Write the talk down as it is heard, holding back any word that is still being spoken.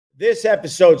This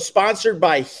episode sponsored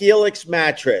by Helix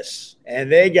Mattress,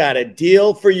 and they got a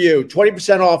deal for you.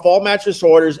 20% off all mattress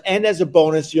orders, and as a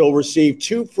bonus, you'll receive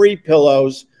 2 free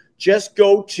pillows. Just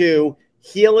go to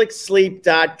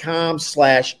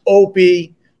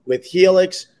helixsleep.com/Opie. With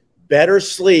Helix, better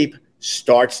sleep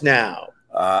starts now.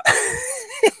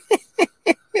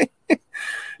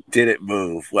 Did it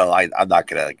move? Well, I'm not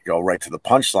going to go right to the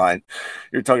punchline.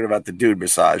 You're talking about the dude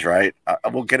massage, right?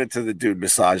 We'll get into the dude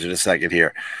massage in a second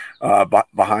here.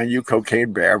 Behind you,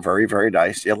 Cocaine Bear. Very, very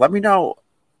nice. Yeah, let me know.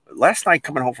 Last night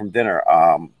coming home from dinner,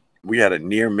 we had a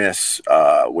near miss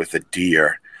with a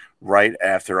deer right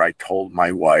after I told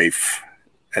my wife,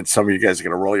 and some of you guys are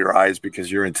going to roll your eyes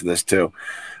because you're into this too.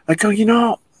 I go,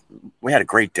 we had a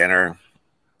great dinner.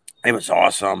 It was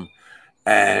awesome.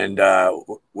 And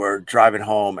we're driving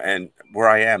home, and where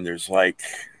I am, there's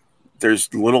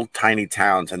little tiny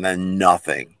towns and then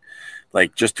nothing.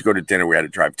 Like, just to go to dinner, we had to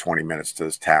drive 20 minutes to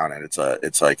this town, and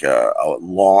it's like a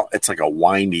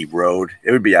windy road.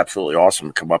 It would be absolutely awesome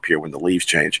to come up here when the leaves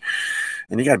change,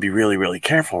 and you got to be really, really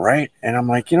careful, right? And I'm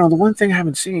like, the one thing I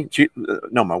haven't seen.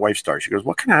 My wife starts. She goes,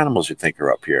 "What kind of animals you think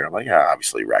are up here?" And I'm like, "Yeah,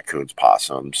 obviously raccoons,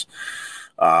 possums."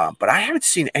 But I haven't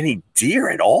seen any deer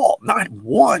at all, not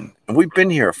one. And we've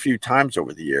been here a few times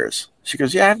over the years. She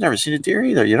goes, "Yeah, I've never seen a deer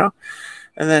either,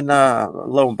 And then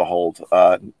lo and behold,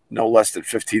 no less than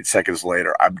 15 seconds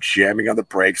later, I'm jamming on the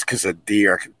brakes because a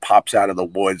deer pops out of the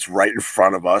woods right in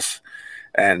front of us.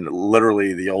 And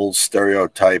literally the old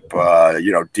stereotype,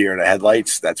 deer in the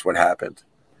headlights, that's what happened.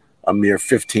 A mere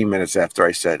 15 minutes after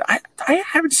I said, I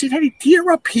haven't seen any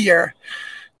deer up here.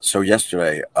 So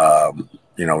yesterday,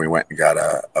 we went and got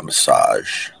a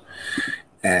massage,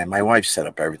 and my wife set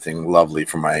up everything lovely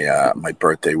for my my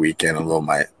birthday weekend,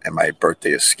 my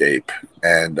birthday escape,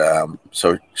 and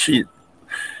so she's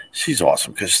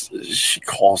awesome because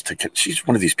she's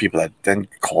one of these people that then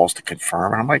calls to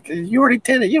confirm, and I'm like, you already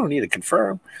did it, you don't need to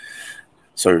confirm.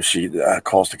 So she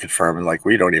calls to confirm, and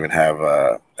we don't have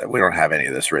any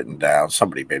of this written down.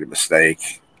 Somebody made a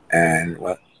mistake, and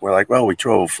we're like, well, we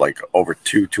drove over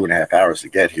 2.5 hours to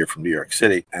get here from New York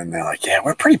City. And they're like, yeah,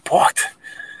 we're pretty booked.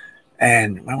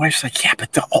 And my wife's like, yeah,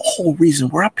 but the whole reason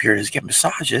we're up here is get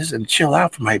massages and chill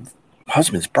out for my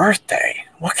husband's birthday.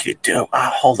 What can you do?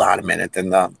 Hold on a minute.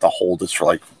 Then the hold is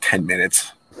for 10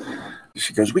 minutes.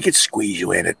 She goes, we could squeeze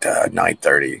you in at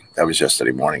 9:30. That was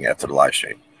yesterday morning after the live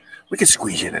stream. We could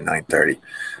squeeze you in at 9:30.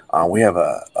 We have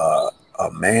a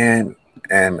man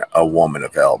and a woman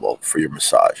available for your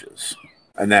massages.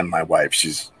 And then my wife,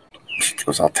 she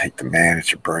goes, I'll take the man.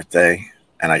 It's your birthday.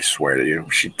 And I swear to you,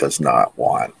 she does not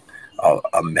want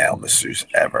a male masseuse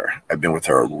ever. I've been with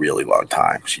her a really long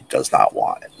time. She does not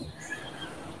want it.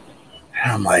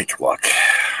 And I'm like, look,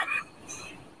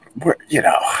 we're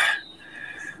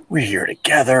here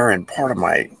together, and part of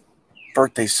my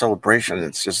birthday celebration,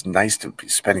 it's just nice to be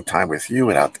spending time with you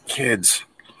without the kids.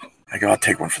 I go, I'll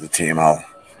take one for the team. I'll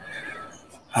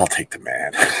take the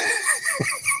man.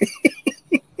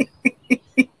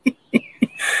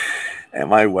 And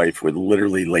my wife would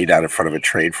literally lay down in front of a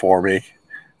train for me.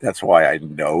 That's why I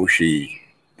know she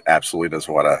absolutely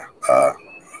doesn't want a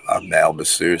male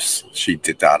masseuse. She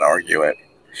did not argue it.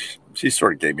 She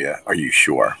sort of gave me are you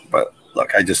sure? But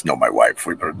look, I just know my wife.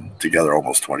 We've been together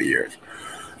almost 20 years.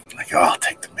 I go, I'll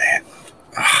take the man.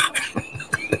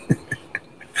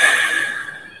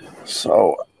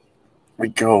 So we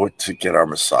go to get our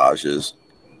massages.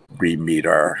 We meet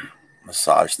our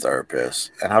massage therapist,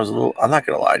 and I'm not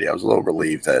going to lie to you, I was a little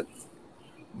relieved that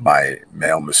my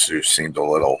male masseuse seemed a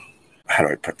little, how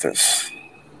do I put this?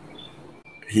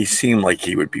 He seemed like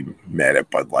he would be mad at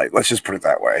Bud Light. Let's just put it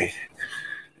that way.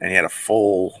 And he had a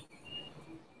full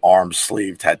arm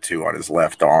sleeve tattoo on his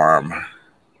left arm.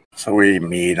 So we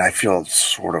meet. I feel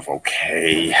sort of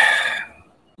okay.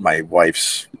 My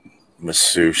wife's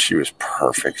masseuse, she was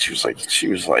perfect. She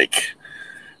was like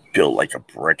built like a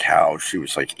brick house. She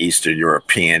was like Eastern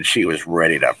European. She was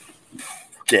ready to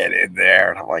get in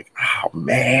there. And I'm like, oh,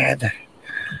 man.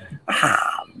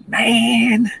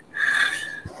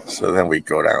 So then we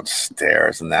go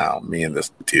downstairs, and now me and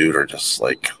this dude are just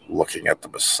looking at the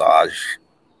massage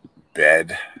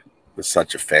bed. It's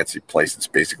such a fancy place. It's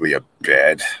basically a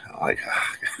bed. I'm like,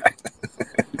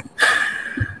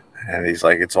 and he's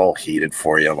like, it's all heated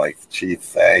for you. I'm like, gee,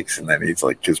 thanks. And then he's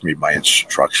like, gives me my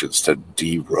instructions to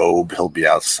derobe. He'll be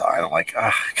outside. I'm like,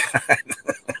 God.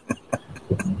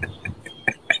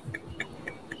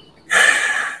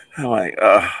 I'm like,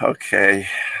 okay.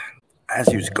 As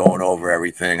he was going over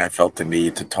everything, I felt the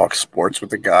need to talk sports with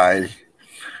the guy.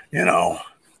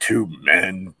 two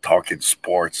men talking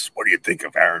sports. What do you think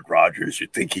of Aaron Rodgers? You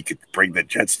think he could bring the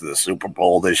Jets to the Super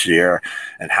Bowl this year?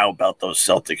 And how about those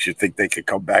Celtics? You think they could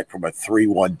come back from a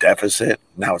 3-1 deficit?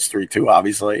 Now it's 3-2,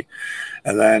 obviously.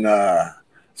 And then,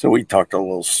 so we talked a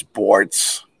little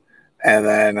sports. And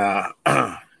then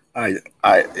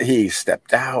he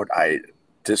stepped out. I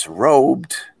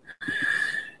disrobed.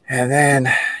 And then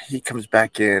he comes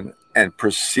back in and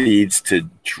proceeds to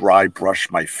dry brush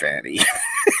my fanny.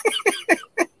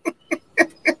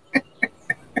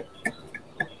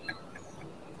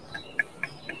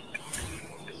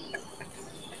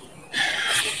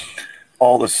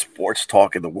 All the sports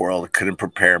talk in the world couldn't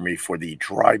prepare me for the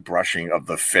dry brushing of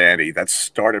the fanny that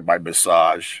started my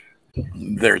massage.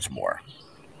 There's more.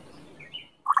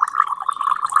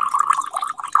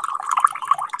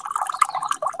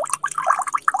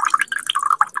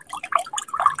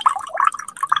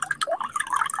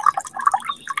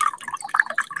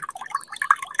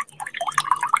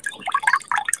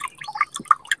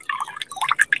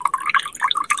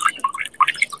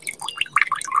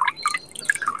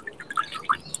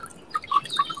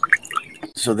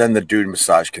 So then the dude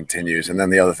massage continues, and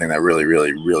then the other thing that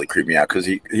really creeped me out, because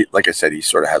he, like I said, he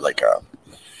sort of had like a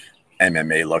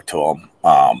MMA look to him.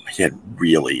 He had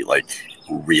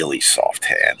really soft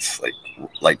hands,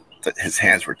 his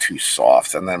hands were too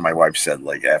soft. And then my wife said,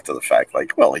 like, after the fact,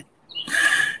 like, well,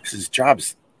 his job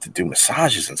is to do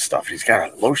massages and stuff. He's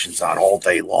got lotions on all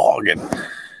day long, and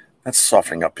that's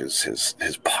softening up his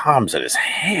palms and his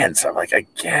hands. I'm like, I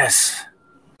guess.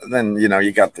 And then,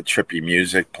 you got the trippy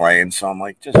music playing. So I'm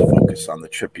like, just focus on the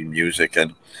trippy music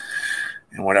and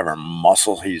whatever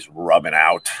muscle he's rubbing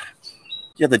out.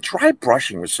 Yeah, the dry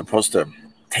brushing was supposed to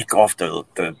take off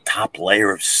the top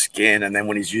layer of skin. And then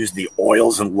when he's used the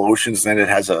oils and lotions, then it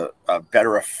has a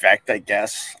better effect, I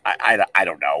guess. I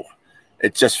don't know.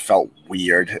 It just felt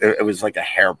weird. It was like a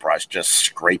hairbrush just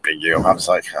scraping you. I was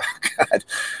like, oh, God.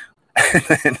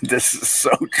 And this is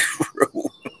so true.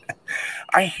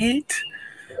 I hate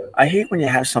when you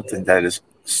have something that is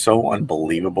so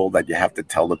unbelievable that you have to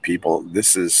tell the people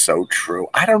this is so true.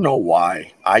 I don't know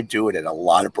why I do it, and a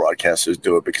lot of broadcasters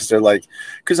do it, because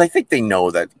I think they know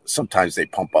that sometimes they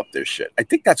pump up their shit. I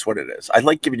think that's what it is. I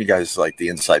like giving you guys like the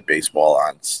inside baseball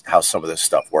on how some of this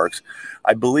stuff works.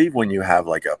 I believe when you have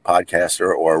like a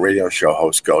podcaster or a radio show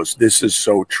host goes, this is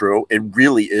so true, it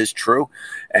really is true.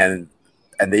 And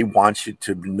they want you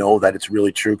to know that it's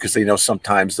really true, because they know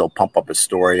sometimes they'll pump up a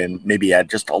story and maybe add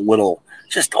just a little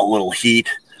heat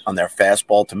on their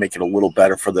fastball to make it a little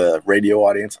better for the radio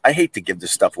audience. I hate to give this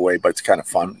stuff away, but it's kind of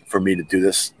fun for me to do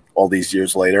this all these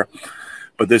years later.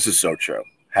 But this is so true.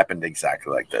 Happened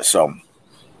exactly like this. So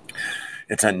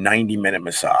it's a 90-minute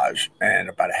massage, and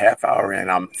about a half hour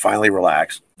in, I'm finally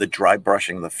relaxed. The dry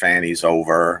brushing of the fanny's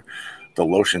over. The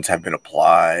lotions have been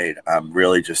applied. I'm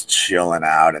really just chilling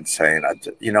out and saying,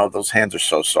 those hands are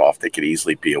so soft, they could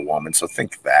easily be a woman. So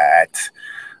think that.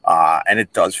 And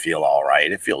it does feel all right.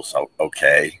 It feels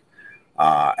okay.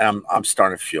 And I'm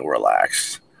starting to feel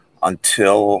relaxed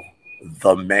until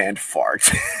the man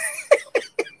fart.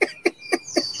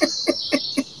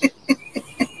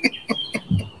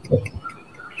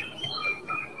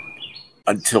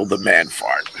 Until the man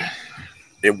fart.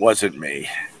 It wasn't me.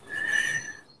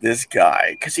 This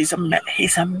guy, because he's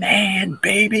a man,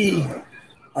 baby.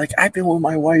 Like, I've been with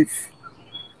my wife,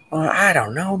 I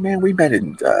don't know, man. We met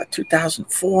in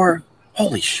 2004.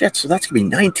 Holy shit! So that's gonna be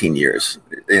 19 years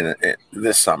in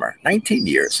this summer. 19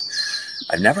 years.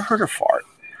 I've never heard her fart,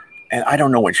 and I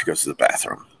don't know when she goes to the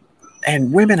bathroom.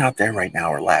 And women out there right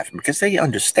now are laughing because they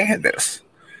understand this.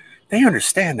 They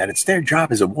understand that it's their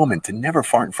job as a woman to never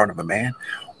fart in front of a man,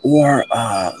 or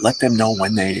let them know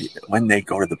when they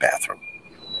go to the bathroom.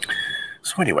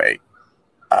 So anyway,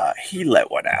 he let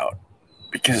one out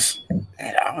because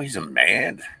he's a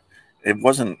man. It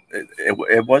was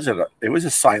a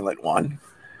silent one,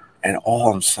 and all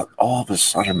of a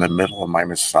sudden, in the middle of my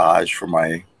massage for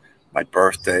my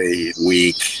birthday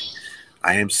week,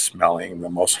 I am smelling the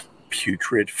most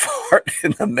putrid fart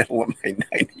in the middle of my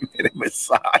 90-minute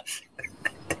massage.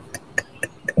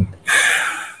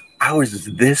 I was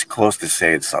this close to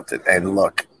saying something, and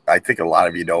look, I think a lot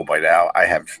of you know by now. I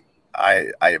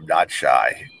am not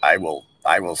shy. I will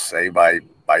say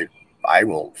I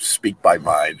will speak my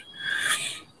mind.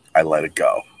 I let it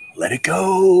go. Let it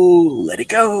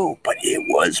go. But it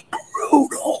was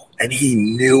brutal. And he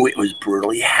knew it was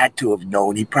brutal. He had to have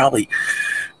known. He probably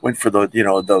went for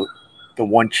the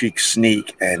one cheek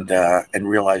sneak and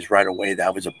realized right away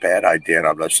that was a bad idea. And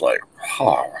I'm just like,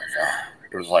 oh my God.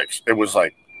 It was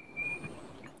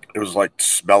like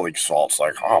smelling salts.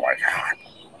 Like, oh my God.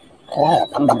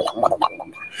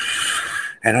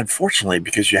 And unfortunately,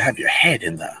 because you have your head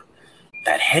in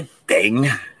that head thing,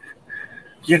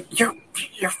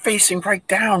 you're facing right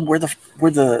down where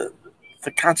the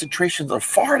concentration of the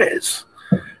fart is.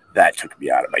 That took me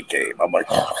out of my game. I'm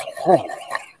like,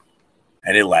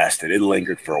 and it lasted. It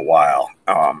lingered for a while,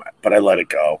 but I let it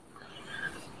go.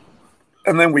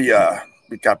 And then we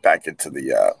got back into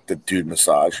the dude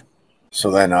massage.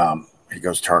 So then he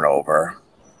goes turn over,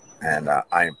 and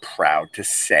I am proud to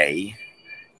say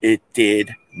it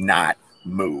did not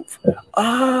move.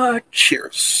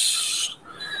 Cheers.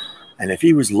 And if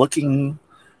he was looking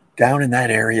down in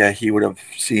that area, he would have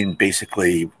seen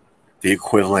basically the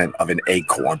equivalent of an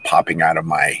acorn popping out of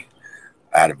the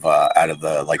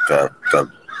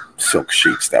silk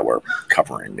sheets that were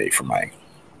covering me for my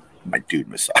dude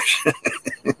massage.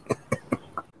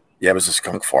 Yeah, it was a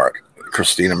skunk fart.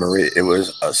 Christina Marie, it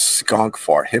was a skunk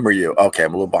fart. Him or you? Okay,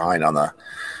 I'm a little behind on the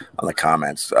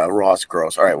comments. Ross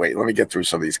Gross. All right, wait, let me get through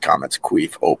some of these comments.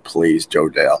 Queef, oh please, Joe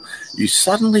Dale. You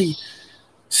suddenly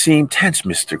seem tense,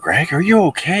 Mr. Greg. Are you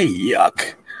okay?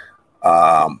 Yuck.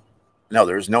 No,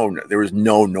 there was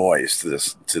no noise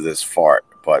to this fart,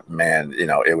 but man,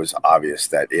 it was obvious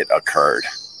that it occurred.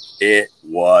 It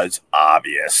was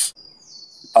obvious.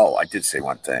 Oh, I did say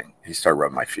one thing. He started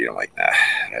rubbing my feet. I'm like, nah,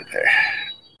 right there.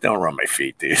 Don't rub my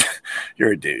feet, dude.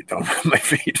 You're a dude. Don't rub my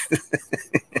feet.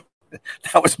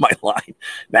 That was my line.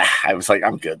 Nah, I was like,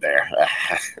 I'm good there.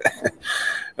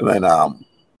 And then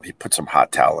he put some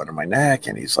hot towel under my neck,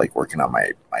 and he's like working on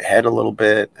my head a little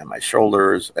bit and my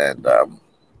shoulders. And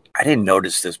I didn't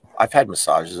notice this. I've had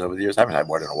massages over the years. I haven't had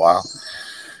one in a while.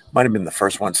 Might have been the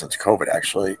first one since COVID,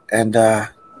 actually. And I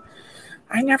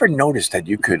never noticed that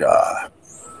you could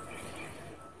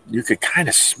kind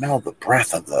of smell the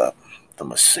breath of the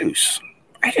masseuse.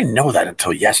 I didn't know that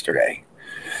until yesterday,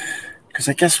 because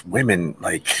I guess women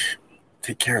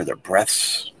take care of their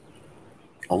breaths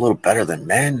a little better than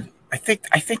men. I think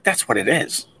that's what it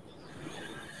is.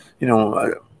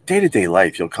 Day-to-day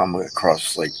life, you'll come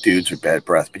across dudes with bad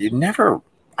breath, but you never.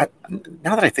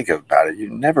 Now that I think about it, you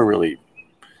never really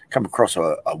come across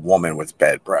a woman with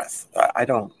bad breath. I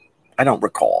don't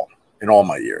recall in all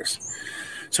my years.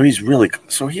 So he's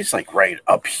right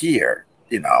up here,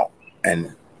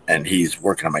 and he's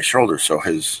working on my shoulder, so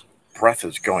his breath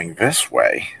is going this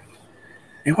way.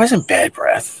 It wasn't bad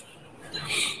breath,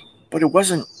 but it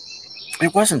wasn't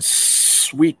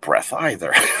sweet breath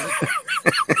either.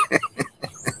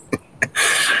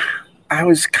 I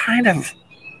was kind of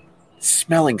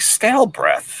smelling stale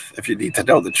breath, if you need to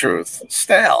know the truth.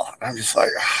 Stale. I'm just like,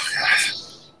 oh, gosh.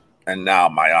 And now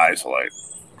my eyes are like,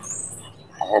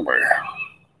 oh my.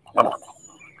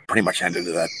 Pretty much ended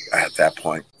at that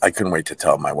point. I couldn't wait to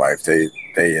tell my wife. They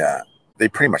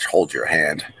pretty much hold your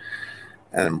hand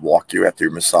and walk you after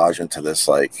your massage into this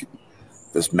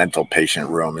mental patient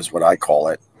room is what I call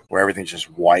it, where everything's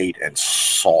just white and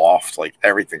soft. Like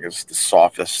everything is the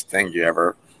softest thing you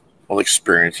ever will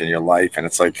experience in your life. And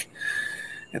it's like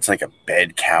a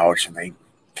bed couch, and they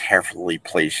carefully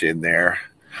place you in there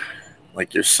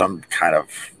like you're some kind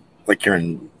of you're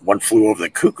in One Flew Over the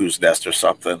Cuckoo's Nest or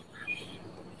something.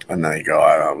 And then they go,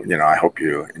 I hope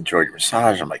you enjoyed your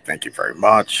massage. I'm like, thank you very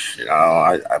much.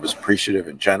 I was appreciative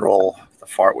in general. The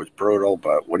fart was brutal,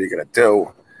 but what are you going to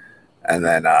do? And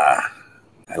then I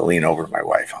lean over to my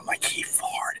wife. I'm like, he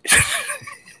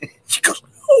farted. She goes,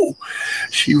 no.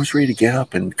 She was ready to get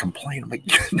up and complain. I'm like,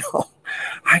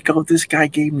 I go, this guy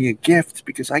gave me a gift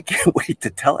because I can't wait to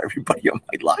tell everybody on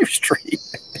my live stream.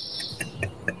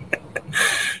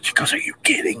 She goes, are you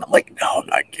kidding? I'm like, no, I'm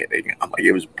not kidding. I'm like,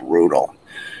 it was brutal.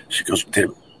 She goes, did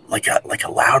it like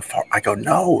a loud fart? I go,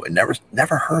 no, I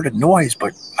never heard a noise,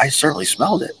 but I certainly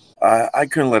smelled it. I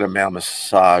couldn't let a male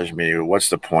massage me. What's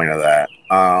the point of that?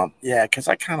 Yeah, because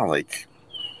I kind of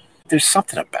there's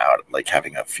something about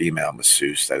having a female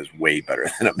masseuse that is way better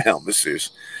than a male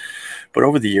masseuse. But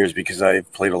over the years, because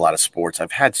I've played a lot of sports,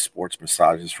 I've had sports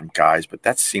massages from guys, but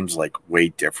that seems way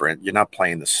different. You're not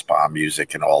playing the spa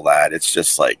music and all that. It's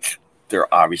just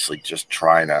they're obviously just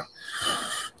trying to,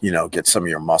 get some of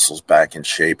your muscles back in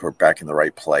shape or back in the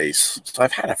right place. So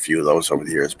I've had a few of those over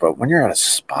the years. But when you're at a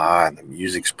spa and the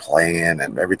music's playing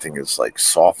and everything is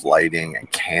soft lighting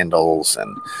and candles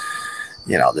and,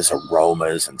 there's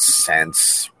aromas and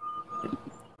scents,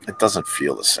 it doesn't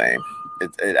feel the same.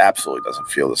 It absolutely doesn't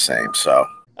feel the same. So,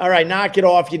 all right, knock it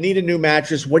off. You need a new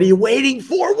mattress. What are you waiting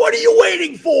for? What are you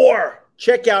waiting for?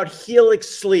 Check out Helix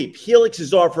Sleep. Helix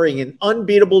is offering an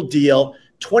unbeatable deal,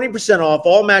 20% off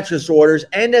all mattress orders,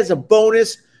 and as a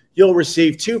bonus, you'll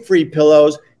receive 2 free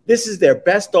pillows. This is their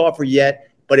best offer yet,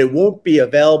 but it won't be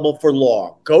available for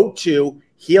long. Go to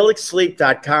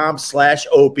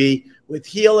HelixSleep.com/Opie. With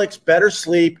Helix, better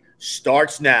sleep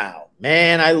starts now.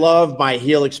 Man, I love my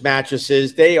Helix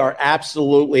mattresses. They are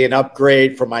absolutely an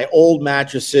upgrade from my old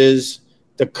mattresses.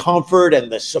 The comfort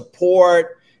and the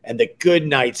support and the good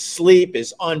night's sleep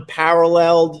is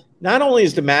unparalleled. Not only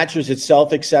is the mattress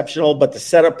itself exceptional, but the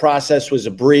setup process was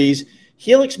a breeze.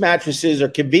 Helix mattresses are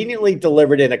conveniently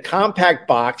delivered in a compact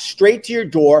box straight to your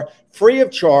door, free of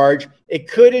charge. It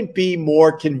couldn't be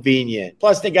more convenient.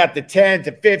 Plus, they got the 10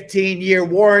 to 15-year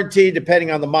warranty,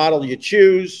 depending on the model you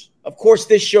choose. Of course,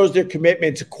 this shows their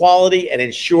commitment to quality and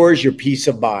ensures your peace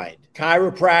of mind.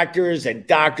 Chiropractors and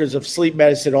doctors of sleep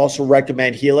medicine also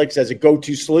recommend Helix as a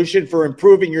go-to solution for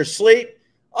improving your sleep.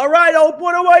 All right, Ope,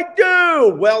 what do I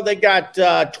do? Well, they got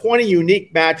 20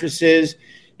 unique mattresses,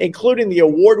 including the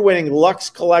award-winning Luxe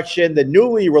Collection, the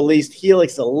newly released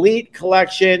Helix Elite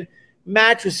Collection,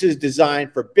 mattresses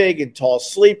designed for big and tall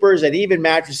sleepers, and even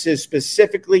mattresses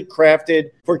specifically crafted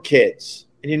for kids.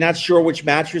 And you're not sure which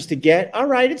mattress to get? All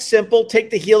right, it's simple. Take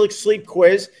the Helix Sleep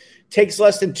Quiz. Takes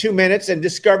less than 2 minutes, and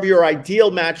discover your ideal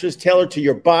mattress tailored to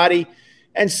your body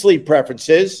and sleep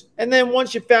preferences. And then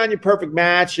once you've found your perfect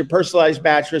match, your personalized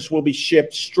mattress will be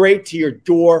shipped straight to your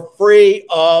door free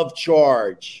of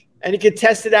charge. And you can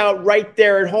test it out right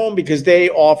there at home because they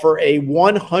offer a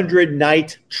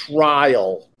 100-night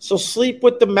trial. So sleep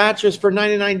with the mattress for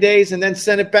 99 days and then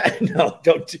send it back. No,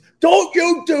 don't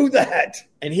you do that.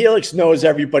 And Helix knows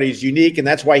everybody's unique, and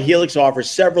that's why Helix offers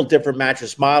several different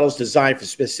mattress models designed for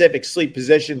specific sleep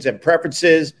positions and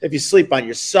preferences. If you sleep on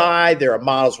your side, there are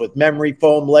models with memory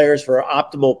foam layers for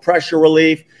optimal pressure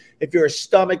relief. If you're a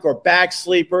stomach or back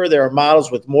sleeper, there are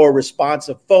models with more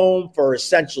responsive foam for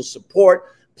essential support.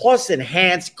 Plus,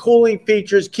 enhanced cooling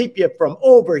features keep you from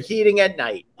overheating at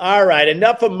night. All right,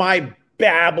 enough of my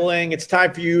babbling. It's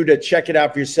time for you to check it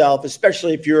out for yourself,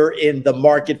 especially if you're in the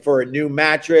market for a new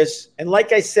mattress. And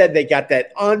like I said, they got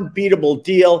that unbeatable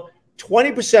deal,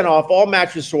 20% off all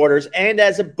mattress orders. And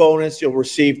as a bonus, you'll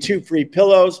receive 2 free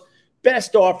pillows.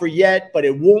 Best offer yet, but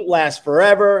it won't last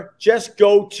forever. Just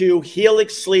go to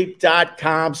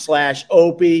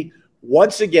HelixSleep.com/Opie.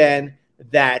 Once again,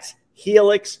 that's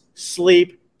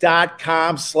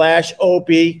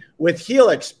HelixSleep.com/Opie. With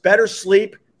Helix, better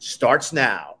sleep starts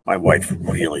now. My wife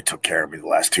really took care of me the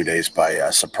last 2 days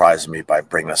by surprising me by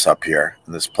bringing us up here.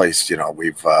 And this place, you know,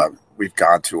 we've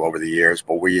gone to over the years,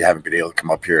 but we haven't been able to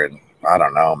come up here in, I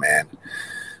don't know, man,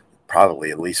 probably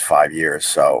at least 5 years.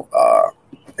 So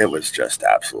it was just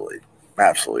absolutely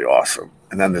awesome.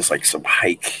 And then there's like some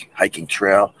hiking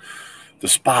trail. The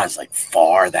spa is like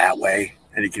far that way,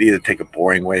 and you could either take a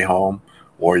boring way home,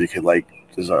 or you could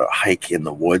there's a hike in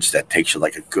the woods that takes you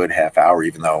like a good half hour,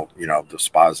 even though, you know, the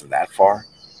spa isn't that far.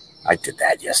 I did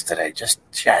that yesterday, just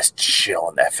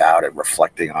chilling the F out and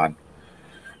reflecting on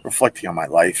my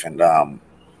life, and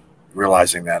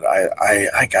realizing that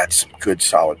I got some good,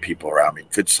 solid people around me,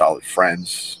 good, solid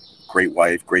friends, great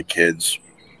wife, great kids,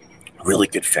 really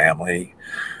good family,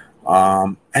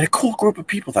 and a cool group of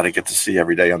people that I get to see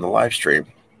every day on the live stream.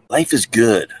 Life is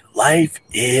good. Life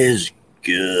is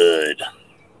good.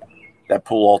 That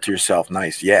pool all to yourself,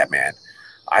 nice. Yeah, man.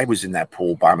 I was in that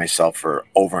pool by myself for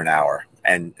over an hour,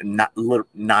 and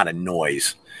not a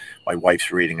noise. My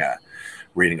wife's reading a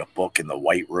book in the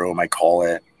white room, I call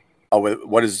it. Oh,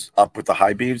 what is up with the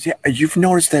high beams? Yeah, you've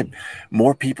noticed that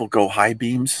more people go high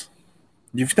beams.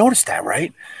 You've noticed that,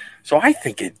 right? So I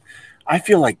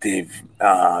feel like the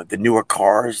newer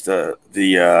cars, the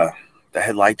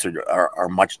headlights are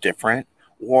much different,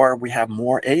 or we have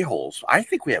more a-holes. I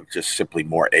think we have just simply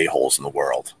more a-holes in the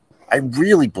world. I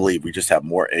really believe we just have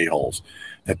more a-holes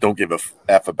that don't give a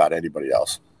F about anybody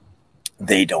else.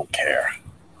 They don't care.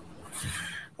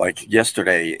 Like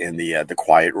yesterday in the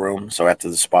quiet room. So after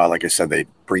the spa, like I said, they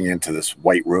bring you into this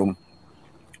white room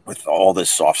with all this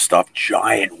soft stuff,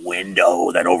 giant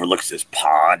window that overlooks this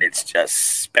pond. It's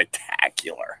just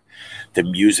spectacular. The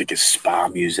music is spa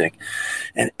music.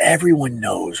 And everyone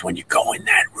knows when you go in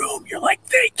that room, you're like,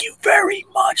 thank you very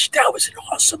much. That was an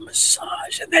awesome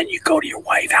massage. And then you go to your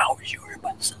wife, how was your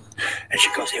massage? And she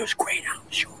goes, it was great. How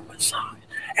was your massage?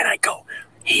 And I go,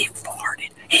 he farted.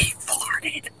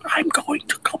 I'm going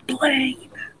to complain.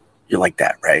 You're like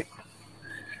that, right?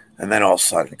 And then all of a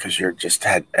sudden, because you're just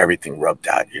had everything rubbed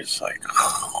out, you're just like,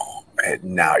 oh, and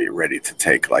now you're ready to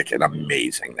take like an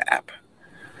amazing nap.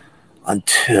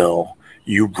 Until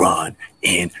you run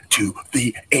into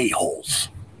the a-holes.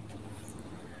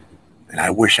 And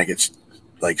I wish I could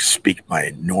speak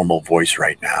my normal voice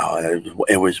right now.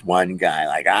 It was one guy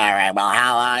like, all right, well,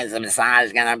 how long is the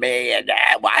massage going to be? And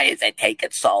why is it taking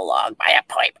so long? My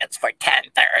appointment's for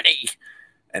 10:30.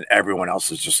 And everyone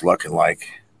else is just looking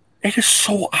like, It is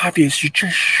so obvious. You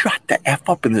just shut the F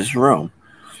up in this room.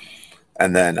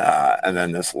 And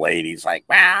then this lady's like,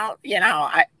 well,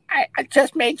 I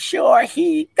just made sure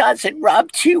he doesn't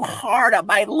rub too hard on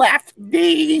my left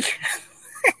knee.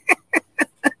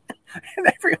 And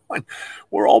everyone,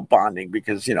 we're all bonding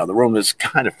because, the room is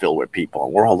kind of filled with people.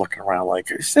 And we're all looking around like,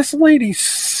 is this lady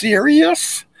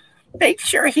serious? Make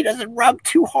sure he doesn't rub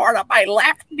too hard on my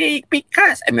left knee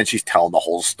because... And then she's telling the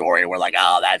whole story. And we're like,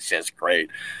 oh, that's just great.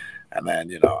 And then,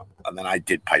 and then I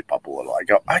did pipe up a little. I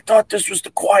go, I thought this was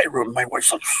the quiet room. My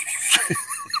wife's like,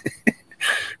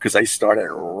 because I started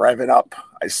revving up.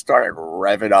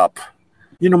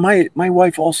 My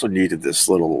wife also needed this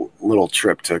little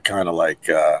trip to kind of like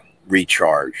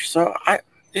recharge. So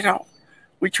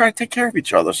we try to take care of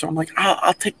each other. So I'm like,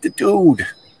 I'll take the dude.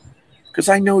 Because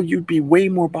I know you'd be way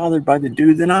more bothered by the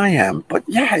dude than I am. But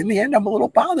yeah, in the end, I'm a little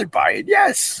bothered by it.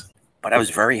 Yes. But I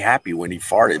was very happy when he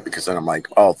farted because then I'm like,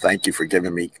 oh, thank you for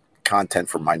giving me content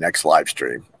for my next live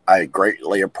stream. I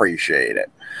greatly appreciate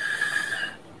it.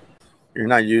 You're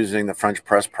not using the French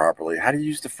press properly. How do you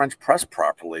use the French press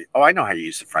properly? Oh, I know how you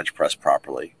use the French press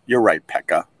properly. You're right,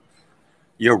 Pekka.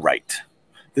 You're right.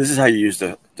 This is how you use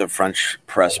the French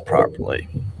press properly.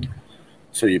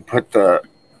 So you put the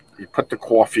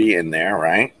coffee in there,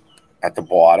 right, at the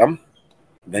bottom.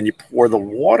 Then you pour the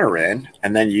water in,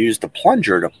 and then you use the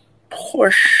plunger to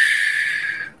push,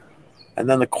 and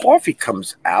then the coffee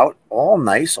comes out all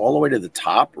nice all the way to the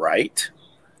top, right?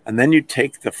 And then you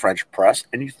take the French press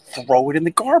and you throw it in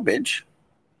the garbage,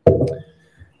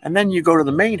 and then you go to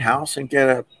the main house and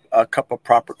get a cup of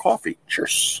proper coffee.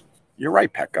 Cheers. You're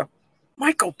right, Pekka.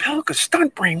 Michael Pelka,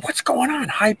 stunt brain, what's going on?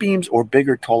 High beams or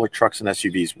bigger, taller trucks and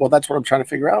SUVs? Well, that's what I'm trying to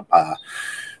figure out,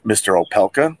 Mr.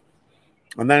 Opelka.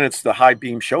 And then it's the high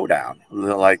beam showdown.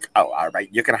 They're like, oh, all right,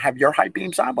 you're going to have your high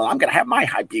beams on? Well, I'm going to have my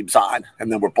high beams on.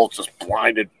 And then we're both just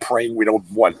blinded, praying we don't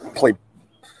play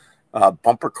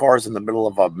bumper cars in the middle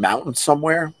of a mountain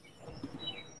somewhere.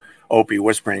 Opie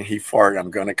whispering, he farted,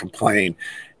 I'm going to complain,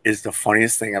 is the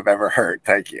funniest thing I've ever heard.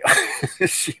 Thank you.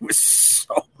 She was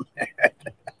so mad.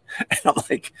 And I'm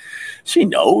like, she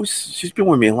knows. She's been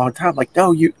with me a long time. I'm like,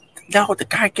 no, the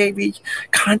guy gave me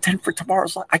content for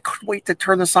tomorrow's live. I couldn't wait to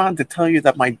turn this on to tell you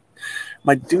that my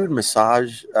dude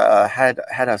massage had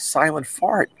a silent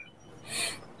fart.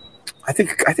 I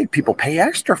think people pay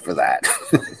extra for that.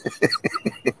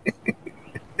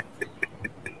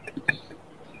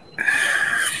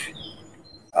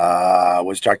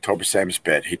 Was Jocktober Sam's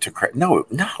bit? He took credit. No,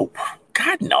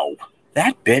 God, no.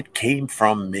 That bit came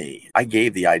from me. I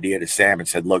gave the idea to Sam and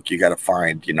said, look, you got to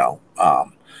find,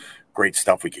 great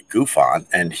stuff we could goof on.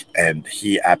 And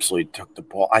he absolutely took the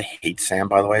ball. I hate Sam,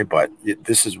 by the way, but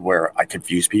this is where I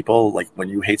confuse people. Like when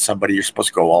you hate somebody, you're supposed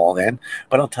to go all in.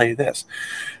 But I'll tell you this.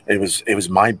 It was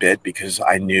my bit because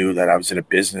I knew that I was in a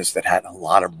business that had a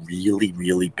lot of really,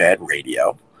 really bad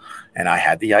radio. And I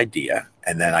had the idea.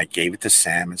 And then I gave it to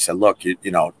Sam and said, look,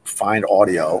 find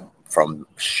audio from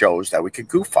shows that we could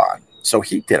goof on. So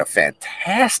he did a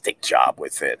fantastic job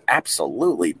with it.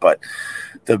 Absolutely. But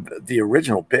the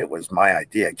original bit was my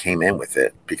idea. I came in with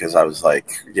it because I was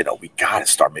like, we got to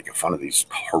start making fun of these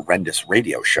horrendous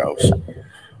radio shows.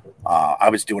 I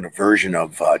was doing a version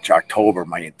of Jocktober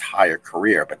my entire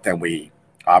career, but then we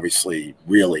obviously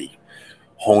really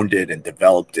honed it and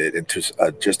developed it into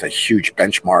just a huge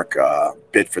benchmark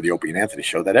bit for the Opie and Anthony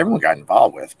show that everyone got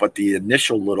involved with. But the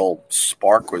initial little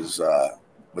spark was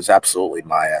absolutely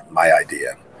my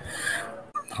idea.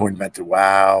 Who invented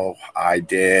WOW? I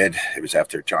did. It was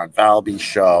after John Valby's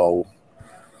show.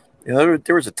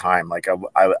 There was a time like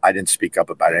I didn't speak up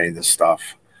about any of this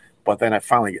stuff, but then I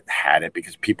finally had it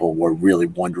because people were really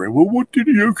wondering, well, what did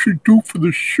he actually do for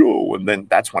the show? And then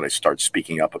that's when I started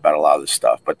speaking up about a lot of this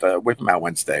stuff. But Whip 'em Out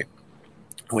Wednesday,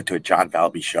 I went to a John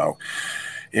Valby show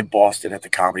in Boston at the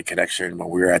Comedy Connection when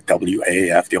we were at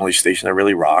WAF, the only station that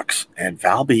really rocks. And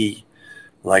Valby,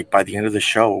 like by the end of the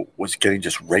show, was getting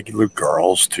just regular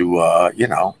girls to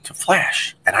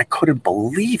flash. And I couldn't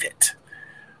believe it.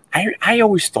 I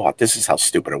always thought, this is how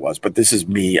stupid it was, but this is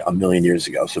me a million years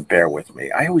ago, so bear with me.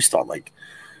 I always thought like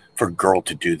for a girl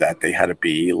to do that, they had to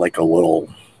be like a little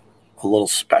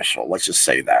special. Let's just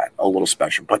say that, a little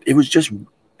special. But it was just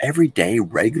everyday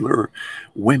regular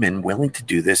women willing to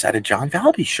do this at a John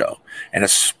Valby show. And a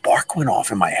spark went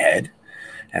off in my head.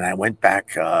 And I went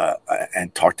back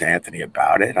and talked to Anthony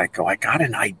about it. I go, I got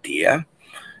an idea.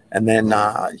 And then,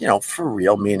 for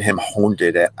real, me and him honed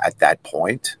it at that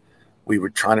point. We were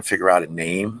trying to figure out a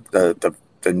name. The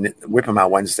Whip 'em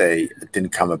Out Wednesday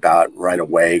didn't come about right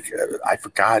away. I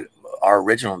forgot our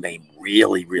original name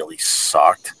really, really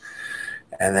sucked.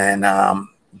 And then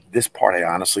this part I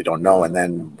honestly don't know. And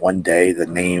then one day the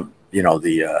name,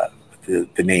 the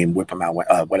name Whip 'em Out,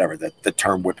 the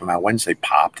term Whip 'em Out Wednesday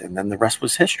popped, and then the rest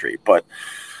was history. But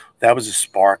that was a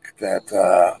spark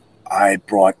that I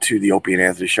brought to the Opie and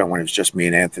Anthony show when it was just me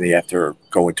and Anthony after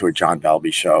going to a John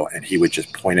Valby show, and he would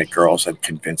just point at girls and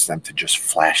convince them to just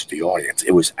flash the audience.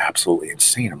 It was absolutely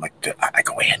insane. I'm like, I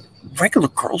go, man, regular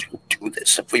girls will do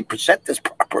this if we present this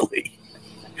properly.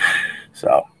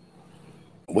 So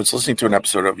I was listening to an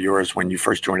episode of yours when you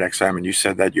first joined XM, and you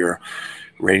said that your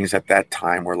ratings at that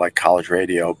time were like college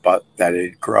radio, but that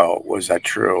it'd grow. Was that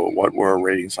true? What were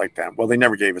ratings like then? Well, they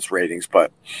never gave us ratings,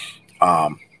 but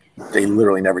they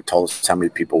literally never told us how many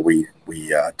people we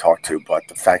talked to. But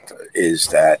the fact is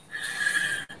that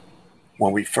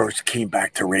when we first came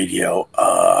back to radio,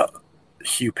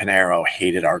 Hugh Panero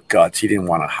hated our guts. He didn't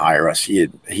want to hire us.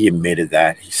 He admitted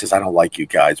that. He says, I don't like you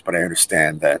guys, but I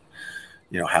understand that,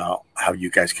 how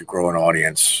you guys could grow an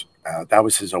audience. That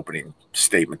was his opening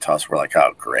statement to us. We're like,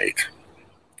 oh, great.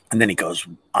 And then he goes,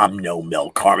 I'm no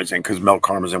Mel Karmazin, because Mel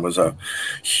Karmazin was a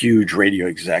huge radio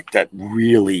exec that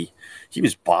really, he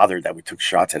was bothered that we took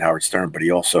shots at Howard Stern, but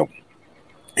he also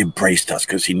embraced us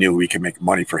because he knew we could make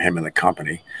money for him and the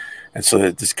company. And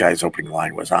so this guy's opening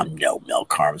line was, I'm no Mel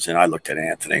Karmazin. I looked at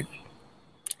Anthony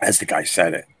as the guy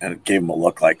said it, and it gave him a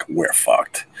look like, we're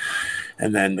fucked.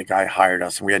 And then the guy hired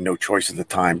us, and we had no choice at the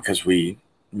time because we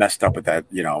messed up with that,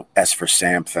 S for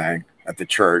Sam thing at the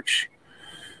church.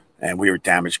 And we were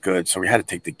damaged goods, so we had to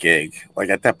take the gig. Like,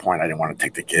 at that point, I didn't want to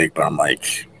take the gig, but I'm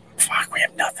like, fuck, we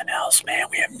have nothing else, man.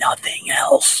 We have nothing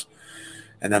else.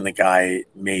 And then the guy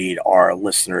made our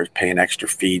listeners pay an extra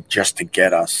fee just to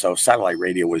get us. So satellite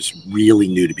radio was really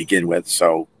new to begin with.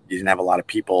 So you didn't have a lot of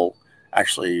people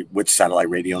actually with satellite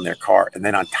radio in their car. And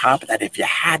then on top of that, if you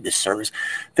had the service,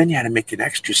 then you had to make an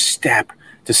extra step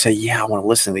to say, yeah, I want to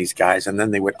listen to these guys. And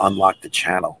then they would unlock the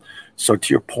channel. So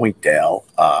to your point, Dale,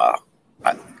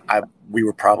 we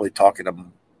were probably talking to,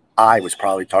 I was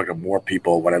probably talking to more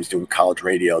people when I was doing college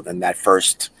radio than that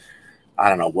first, I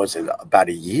don't know, was it about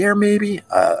a year maybe?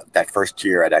 That first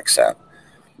year at XM.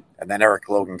 And then Eric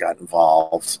Logan got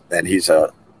involved, and he's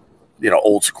a,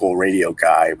 old school radio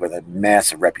guy with a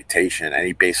massive reputation. And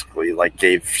he basically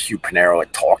gave Hugh Panero a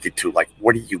talking to,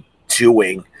 what are you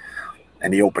doing?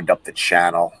 And he opened up the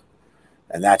channel.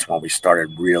 And that's when we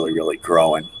started really, really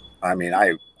growing. I mean,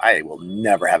 I will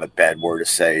never have a bad word to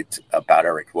say about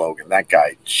Eric Logan. That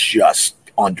guy just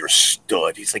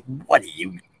understood. He's like, what are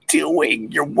you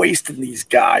doing? You're wasting these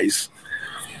guys.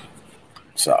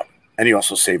 So, and he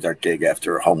also saved our gig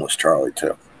after Homeless Charlie,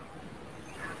 too.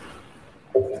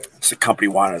 So the company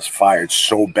wanted us fired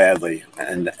so badly.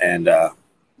 And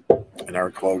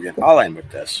Eric Logan, I'll end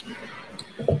with this.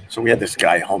 So we had this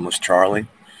guy, Homeless Charlie,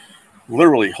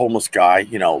 literally homeless guy.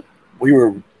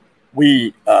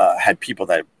 We had people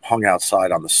that hung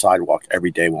outside on the sidewalk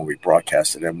every day when we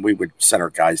broadcasted, and we would send our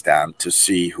guys down to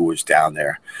see who was down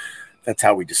there. That's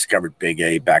how we discovered Big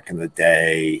A back in the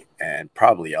day, and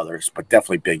probably others, but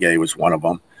definitely Big A was one of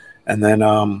them. And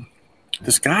then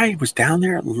this guy was down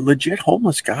there, legit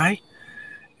homeless guy,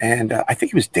 and I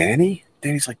think it was Danny.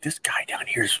 Danny's like, this guy down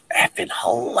here is effing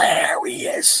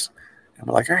hilarious. And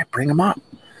we're like, all right, bring him up.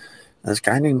 And this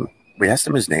guy we asked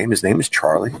him his name. His name is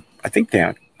Charlie. I think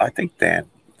Danny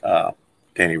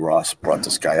Ross brought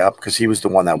this guy up because he was the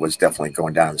one that was definitely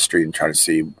going down the street and trying to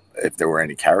see if there were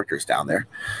any characters down there.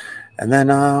 And then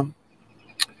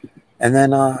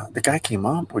the guy came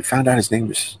up. We found out his name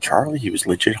was Charlie. He was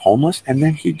legit homeless. And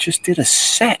then he just did a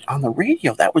set on the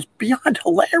radio that was beyond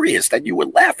hilarious that you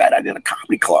would laugh at in a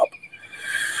comedy club.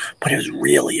 But it was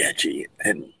really edgy.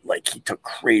 And he took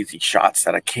crazy shots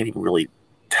that I can't even really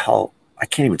tell. I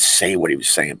can't even say what he was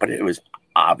saying, but it was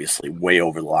obviously way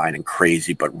over the line and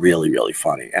crazy, but really, really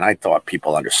funny. And I thought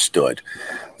people understood.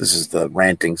 This is the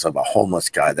rantings of a homeless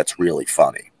guy that's really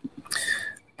funny.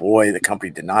 Boy, the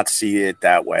company did not see it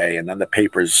that way. And then the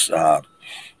papers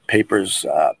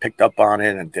picked up on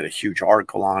it and did a huge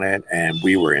article on it, and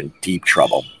we were in deep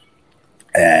trouble.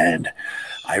 And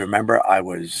I remember I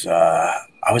was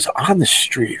on the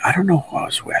street. I don't know who I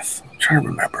was with. I'm trying to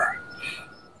remember.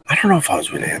 I don't know if I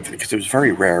was with Anthony because it was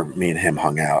very rare me and him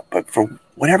hung out. But for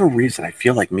whatever reason, I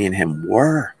feel like me and him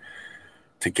were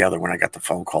together when I got the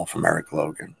phone call from Eric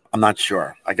Logan. I'm not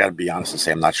sure. I got to be honest and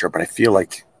say I'm not sure, but I feel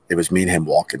like it was me and him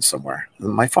walking somewhere. And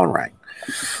my phone rang.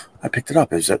 I picked it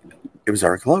up. It was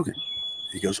Eric Logan.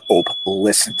 He goes, "Ope,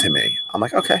 listen to me." I'm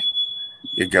like, okay.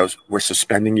 He goes, "We're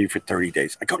suspending you for 30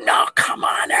 days. I go, "No, come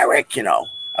on, Eric."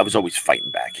 I was always fighting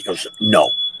back. He goes, "No,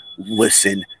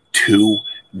 listen to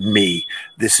me.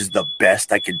 This is the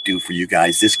best I can do for you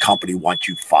guys. This company wants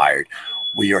you fired.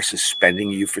 we are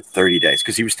suspending you for 30 days,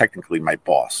 because he was technically my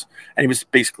boss. And he was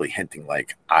basically hinting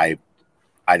like, I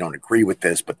don't agree with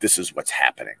this, but this is what's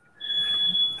happening.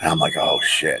 And I'm like, oh,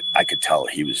 shit. I could tell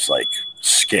he was like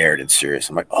scared and serious.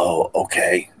 I'm like, oh,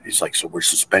 okay. He's like, so we're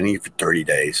suspending you for 30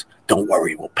 days. Don't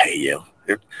worry, we'll pay you.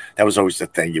 That was always the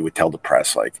thing you would tell the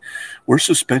press, like, we're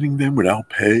suspending them without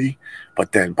pay.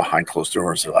 But then behind closed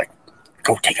doors, they're like,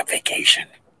 go take a vacation.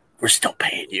 We're still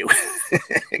paying you,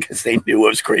 because they knew it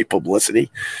was great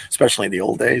publicity, especially in the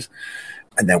old days.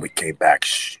 And then we came back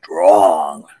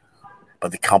strong.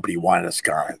 But the company wanted us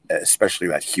gone, especially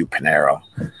that Hugh Pinero,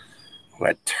 who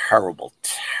had terrible,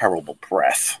 terrible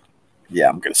breath. Yeah,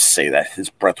 I'm going to say that. His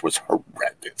breath was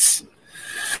horrendous.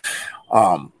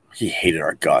 He hated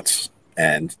our guts.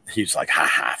 And he's like,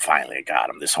 finally I got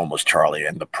him. This homeless Charlie,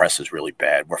 and the press is really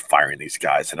bad. We're firing these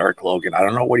guys. And Eric Logan, I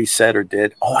don't know what he said or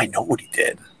did. Oh, I know what he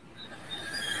did.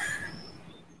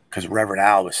 Because Reverend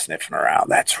Al was sniffing around.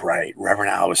 That's right.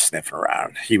 Reverend Al was sniffing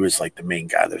around. He was like the main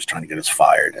guy that was trying to get us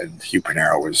fired. And Hugh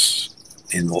Pinero was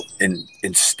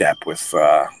in step with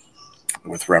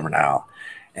Reverend Al.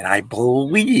 And I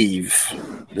believe,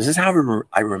 this is how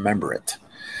I remember it,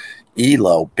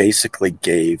 ELO basically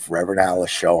gave Reverend Al a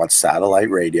show on satellite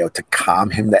radio to calm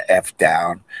him the F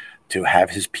down, to have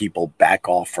his people back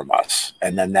off from us.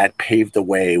 And then that paved the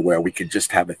way where we could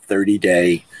just have a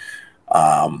 30-day,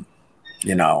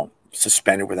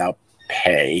 suspended without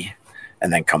pay,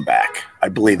 and then come back. I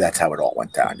believe that's how it all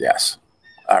went down. Yes.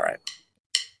 All right.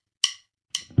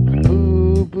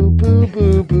 Boo, boo, boo,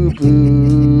 boo, boo,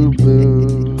 boo, boo.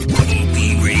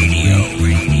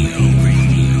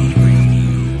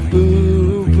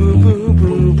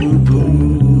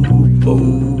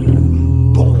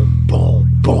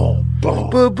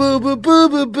 Boo boo boo boo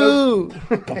boo boo.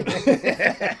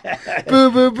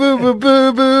 Boo boo boo boo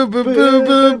boo boo boo boo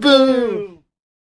boo boo.